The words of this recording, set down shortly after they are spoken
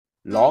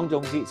朗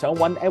誦節想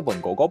揾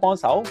Edwin 哥哥幫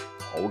手，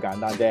好簡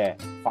單啫，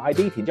快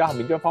啲填咗後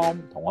面張 form，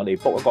 同我哋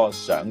book 一個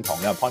上堂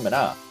嘅 appointment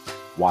啦，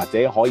或者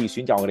可以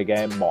選擇我哋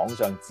嘅網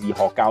上自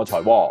學教材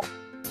喎。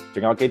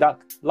仲有記得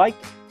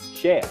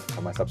like、share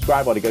同埋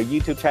subscribe 我哋嘅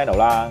YouTube channel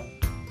啦。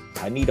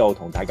喺呢度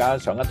同大家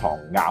上一堂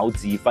咬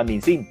字訓練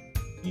先。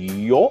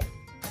喲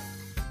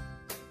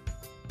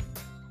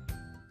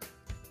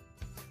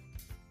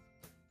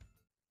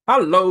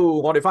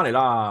Hello， 我哋翻嚟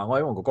啦，我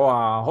係Edwin哥哥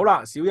啊。好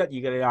啦，小一二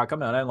嘅你啊，今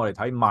日咧我哋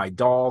睇 My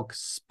Dog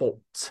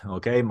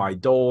Sport，OK，My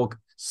Dog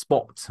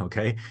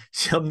Sport，OK，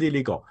 小心啲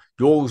呢個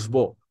Your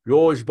Sport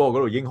嗰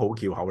度已經好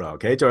翹口啦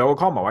 ，OK， 仲有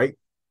個 comma 位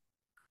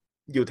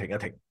要停一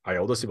停，係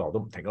好多小朋友都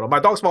唔停噶咯。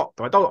My Dog Sport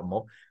同埋 dog 唔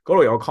好，嗰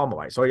度有個 comma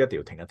位，所以一定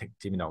要停一停，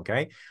知唔知道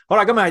 ？OK， 好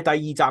啦，今日係第二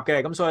集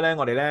嘅，咁所以咧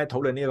我哋咧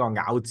討論呢個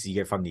咬字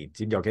嘅訓練，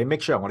知唔知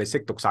 ？OK，make sure 我哋識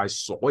讀晒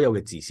所有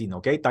嘅字先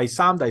 ，OK。第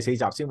三、第四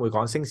集先會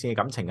講聲線嘅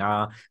感情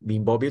啊、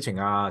面部表情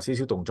啊、少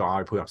少動作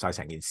啊，配合晒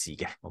成件事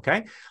嘅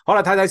 ，OK。好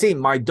啦，睇睇先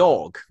 ，My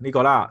Dog 呢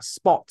個啦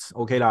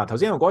 ，Sport，OK 啦。頭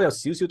先我講有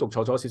少少讀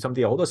錯咗，小心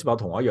啲，好多小朋友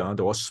同我一樣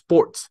讀咗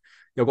Sport。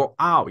有個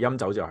R 音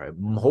走就係，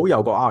唔好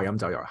有個 R 音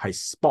走入係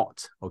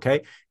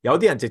sport，OK？有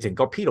啲人直情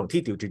個 P 同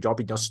T 調轉咗，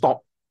變咗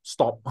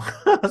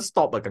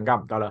stop 啊，更加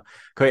唔得啦。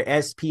佢係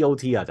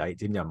SPOT 啊，仔，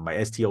知唔知？唔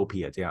係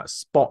STOP 啊，即係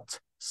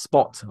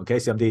sport，OK？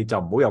 小心啲就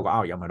唔好有個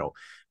R 音喺度。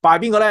by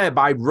邊個咧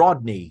 ？by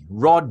Rodney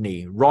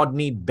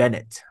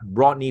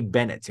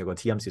Bennett 有個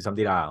T 音，小心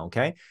啲啦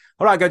 ，OK？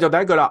 好啦，繼續第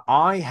一句啦。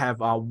I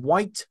have a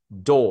white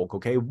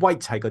dog，OK？White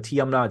係個 T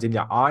音啦，知唔知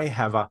啊 ？I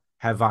have a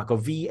個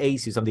VA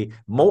小心啲，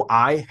唔好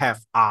I have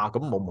a 咁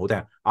冇唔好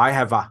聽。I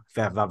have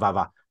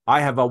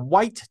a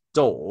white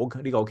dog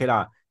呢個 OK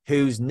啦。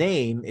Whose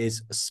name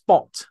is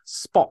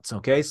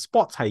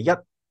Spot，OK？Spot 係一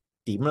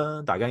點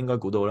啦，大家應該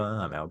估到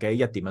啦，係咪 ？OK 一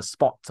點嘅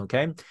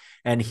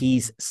Spot，OK？And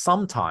he's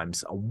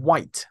sometimes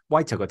white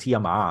係個 T 音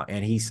啊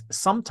 ，and he's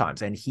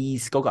sometimes，and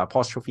he's 嗰個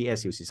apostrophe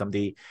S 要小心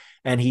啲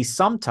 ，and he's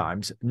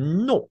sometimes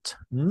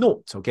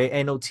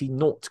not，OK？N-O-T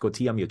not 個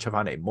T 音要出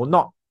翻嚟，唔好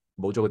not。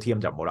冇咗個 T 音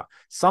就冇啦。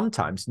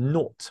Sometimes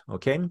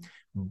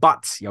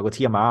not，OK？But 有個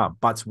T 音啊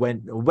 ，but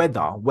when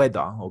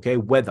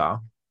weather，OK？Weather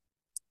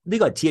呢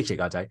個係 TH 嚟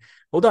㗎仔，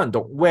好多人讀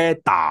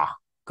weather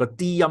個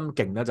D 音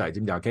勁咧就係知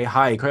唔知 ？OK？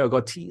 係佢有個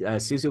T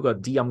少少個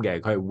D 音嘅，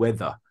佢係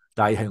weather，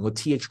 但係用個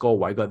TH 嗰個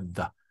位個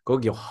the 嗰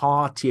個叫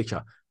hard TH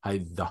啊，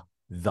係 the，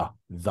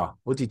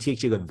 好似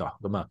TH 個 the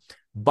咁啊。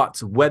But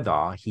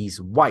whether he's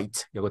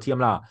white 有個 T 音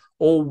啦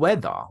 ，or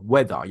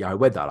weather 又係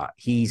weather 啦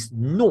 ，he's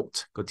not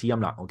個 T 音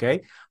啦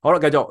 ，OK， 好啦，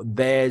繼續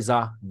there's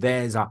a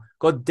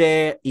個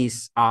there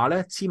is a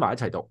咧黐埋一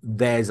齊讀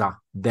there's a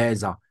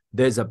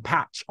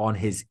patch on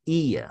his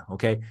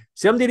ear，OK，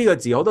 小心啲呢個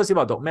字，好多小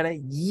朋友讀咩咧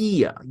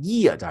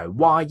ear 就係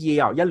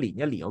y-e-r 一年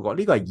嗰個，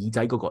呢個係耳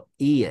仔嗰個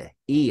ear，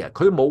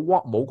 佢冇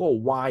嗰個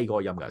y 嗰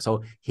個音嘅，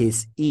所以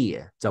his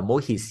ear 就唔好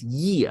his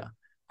ear，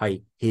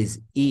 係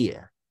his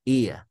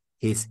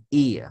ear。His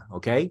ear,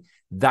 OK?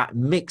 That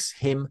makes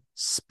him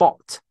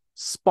spot,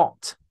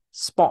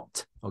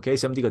 OK?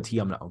 小心啲個 T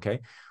音啦 ，OK?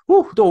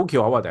 都好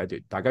翹口啊！第一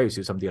段，大家要小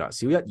心啲啦。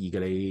小一二嘅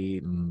你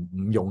唔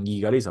容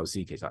易嘅呢首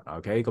詩其實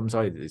 ，OK? 咁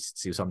所以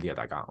小心啲啊，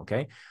大家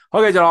 ，OK?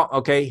 好，繼續咯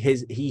 ，OK?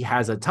 He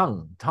has a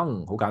tongue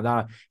好簡單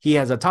啦。He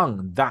has a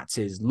tongue that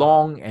is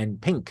long and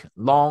pink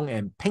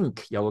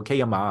有個 K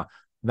音啊。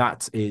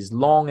That is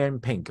long and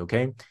pink,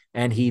 OK?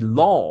 And he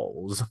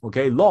lolls,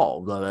 OK?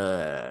 Loll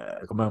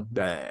咁樣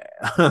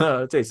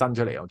即係伸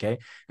出嚟 ，OK?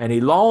 And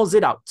he lolls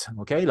it out,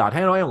 OK? 嗱，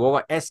聽到因為嗰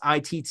個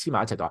SIT 黐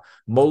埋一齊就話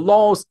冇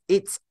lolls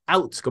it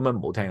out 咁樣唔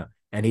好聽啊。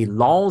And he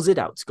lolls it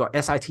out 個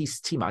SIT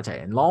黐埋一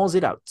齊 ，and lolls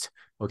it out,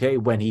 OK?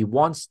 When he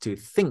wants to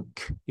think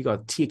呢個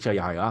TH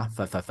又係啊，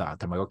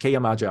同埋個 K 啊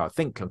嘛，最後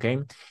think, OK?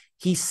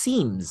 He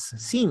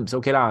seems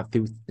OK 啦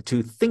 ，to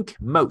think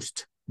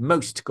most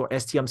個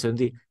ST 音上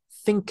啲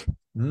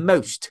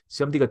think。most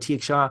小心啲個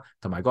th 啦，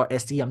同埋嗰個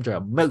st 音最後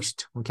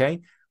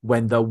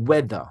most，OK？When the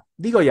weather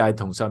呢個又係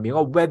同上面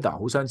嗰個 weather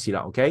好相似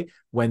啦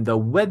 ，OK？When the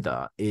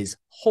weather is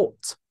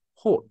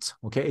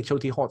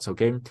hot，OK？hot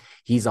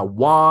hot，OK？He's a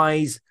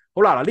wise，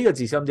 好啦，嗱呢個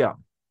字小心啲啦，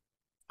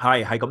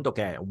係咁讀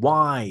嘅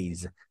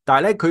wise，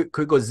 但係咧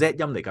佢個 z 音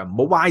嚟㗎，唔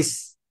好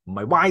wise， 唔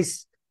係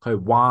wise， 佢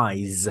係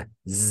wise，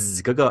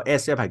 嗰個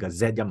s 係個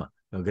z 音啊，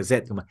個 z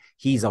咁啊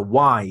 ，He's a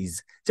wise，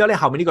 之後咧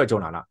後面呢個就做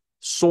難啦。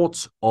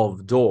Sort of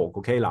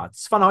dog，OK 嗱，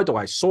分開讀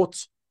係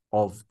sort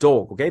of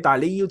dog，OK， 但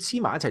係你要黐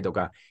埋一齊讀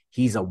噶。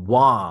He's a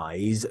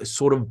wise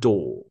sort of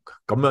dog，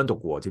 咁樣讀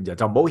嘅，知唔知啊？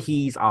就唔好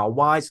He's a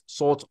wise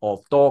sort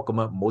of dog 咁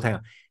樣唔好聽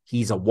啊。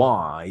He's a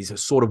wise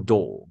sort of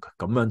dog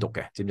咁樣讀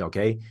嘅，知唔知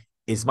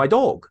 ？OK，Is my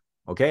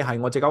dog，OK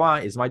係我隻狗啊。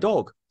Is my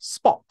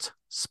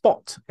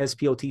dog，spot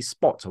S-P-O-T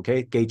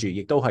spot，OK， 記住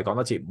亦都係講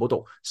多次，唔好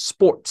讀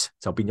sport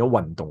就變咗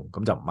運動，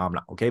咁就唔啱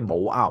啦。OK，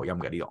 冇 R 音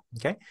嘅呢個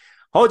 ，OK。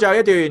好，最後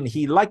一段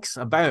He likes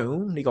a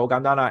bone 呢個好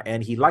簡單啦 ，and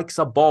he likes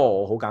a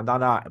ball 好簡單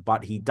啦 ，but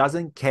he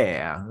doesn't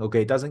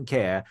care，OK，doesn't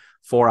care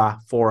for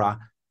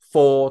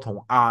同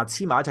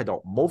黐埋一齊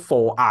讀，唔好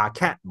for a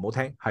cat 唔好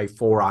聽，係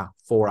for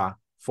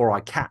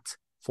a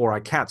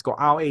cat 個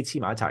R A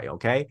黐埋一齊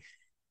 ，OK，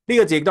 呢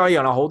個字亦都一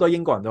樣啦，好多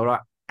英國人都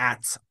啦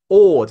 ，at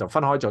all 就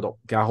分開咗讀。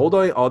其實好多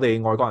我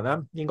哋外國人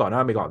啦、英國人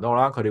啦、美國人都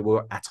啦，佢哋會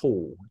at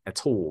all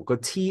個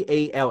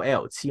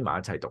tall 黐埋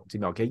一齊讀，知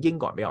唔知 ？OK， 英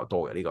國人比較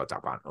多嘅呢個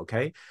習慣。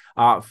OK，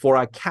 for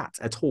a cat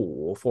at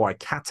all，for a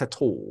cat at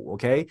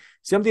all。OK，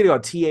 小心啲呢個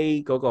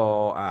ta 嗰個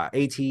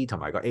at 同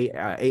埋個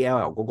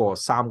al 嗰個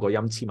三個音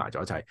黐埋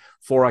咗一齊。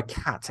For a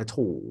cat at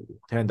all，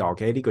 聽到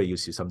OK？ 呢句要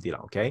小心啲啦。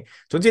OK，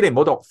 總之你唔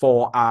好讀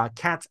for a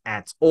cat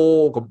at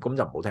all， 咁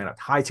就唔好聽啦，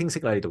太清晰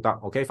啦你讀得。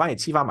OK， 反而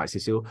黐翻埋少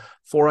少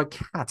for a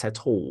cat at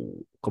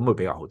all， 咁會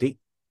比較好啲。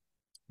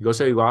如果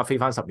需要嘅話，飛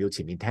翻10秒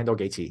前面聽多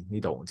幾次呢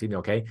度，知唔知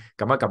 ？OK，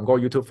 撳一撳嗰個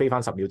YouTube， 飛翻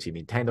10秒前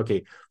面聽多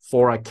幾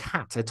for a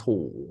cat at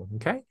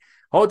all。OK，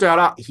 好，最後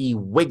啦 ，he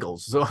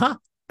wiggles 嚇。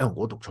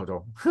我讀錯咗，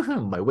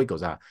唔係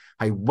wiggles 啊，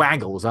係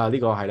waggles 啊，呢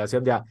個係啦，小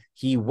心啲啊。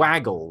He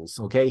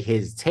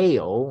waggles，OK，his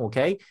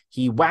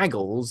tail，OK，he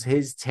waggles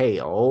his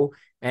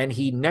tail，and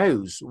he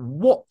knows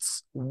what's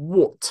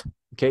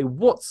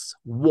what。OK，what's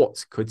what，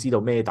 佢知道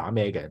咩打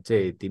咩嘅，即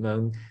係點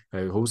樣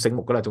好醒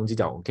目噶啦。總之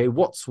就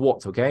OK，what's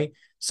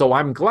what，OK。So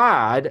I'm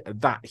glad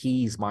that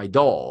he's my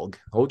dog。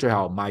好，最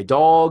後 my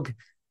dog，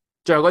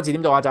 最後嗰字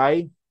點讀啊仔？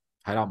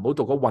係啦，唔好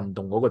讀嗰運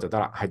動嗰個就得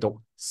啦，係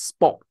讀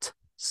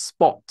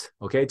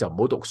sport。OK， 就唔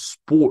好讀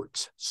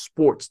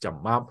sport 就唔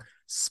啱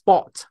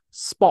 ，spot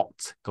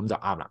咁就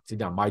啱啦，知唔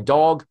知啊 ？My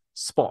dog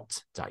spot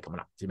就係咁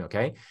啦，知唔知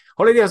 ？OK，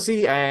 好，呢首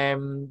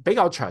詩比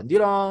較長啲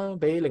啦，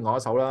比另外一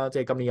首啦，即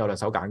係今年有2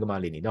首揀噶嘛，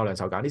年年都有2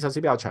首揀。呢首詩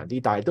比較長啲，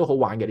但係都好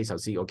玩嘅呢首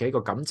詩。OK，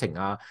 個感情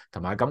啊，同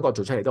埋感覺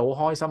做出嚟都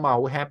好開心啊，好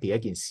happy 一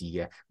件事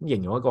嘅。咁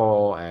形容一個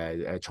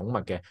寵物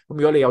嘅。咁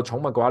如果你有寵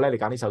物嘅話咧，你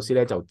揀呢首詩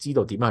咧，就知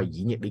道點樣去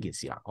演繹呢件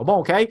事啦。好唔好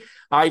 ？OK，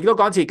 亦都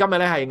講一次，今日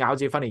咧係咬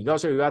字訓練，如果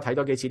需要睇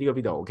多幾次呢個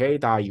video。OK，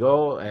 但係如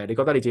果你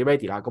覺得你自己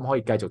ready 啦，咁可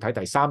以繼續睇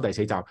第3、第4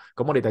集。咁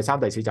我哋第3、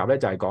第4集咧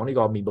就係講呢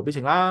個面部表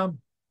情啦。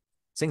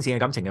聲線嘅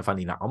感情嘅訓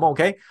練啦，好唔好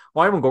OK？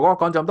 我Edwin哥哥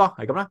講咗咁多，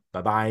係咁啦，拜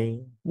拜。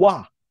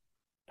哇，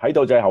睇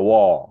到最後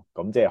喎，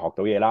咁即係學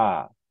到嘢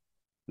啦。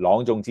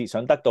朗誦節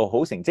想得到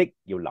好成績，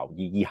要留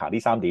意以下呢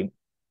3點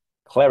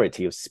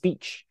 ：clarity of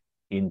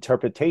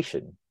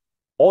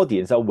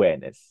speech、interpretation、audience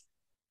awareness。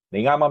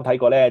你啱啱睇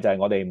過咧，就係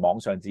我哋網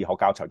上自學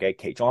教材嘅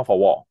其中一課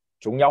喎，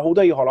仲有好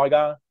多要學耐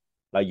㗎，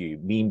例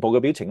如面部嘅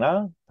表情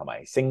啦，同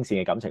埋聲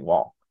線嘅感情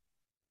喎。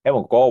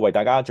Edwin哥哥為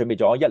大家準備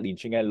咗一連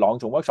串嘅朗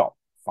誦 workshop。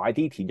快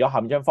啲填咗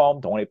下面張 form，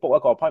 同我哋 book 一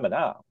個 appointment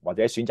啦，或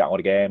者選擇我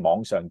哋嘅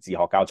網上自學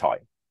教材。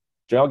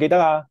仲有記得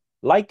啊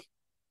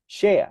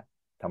 ，like、share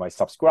同埋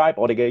subscribe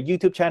我哋嘅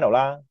YouTube channel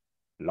啦。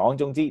朗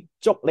誦節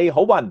祝你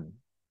好運！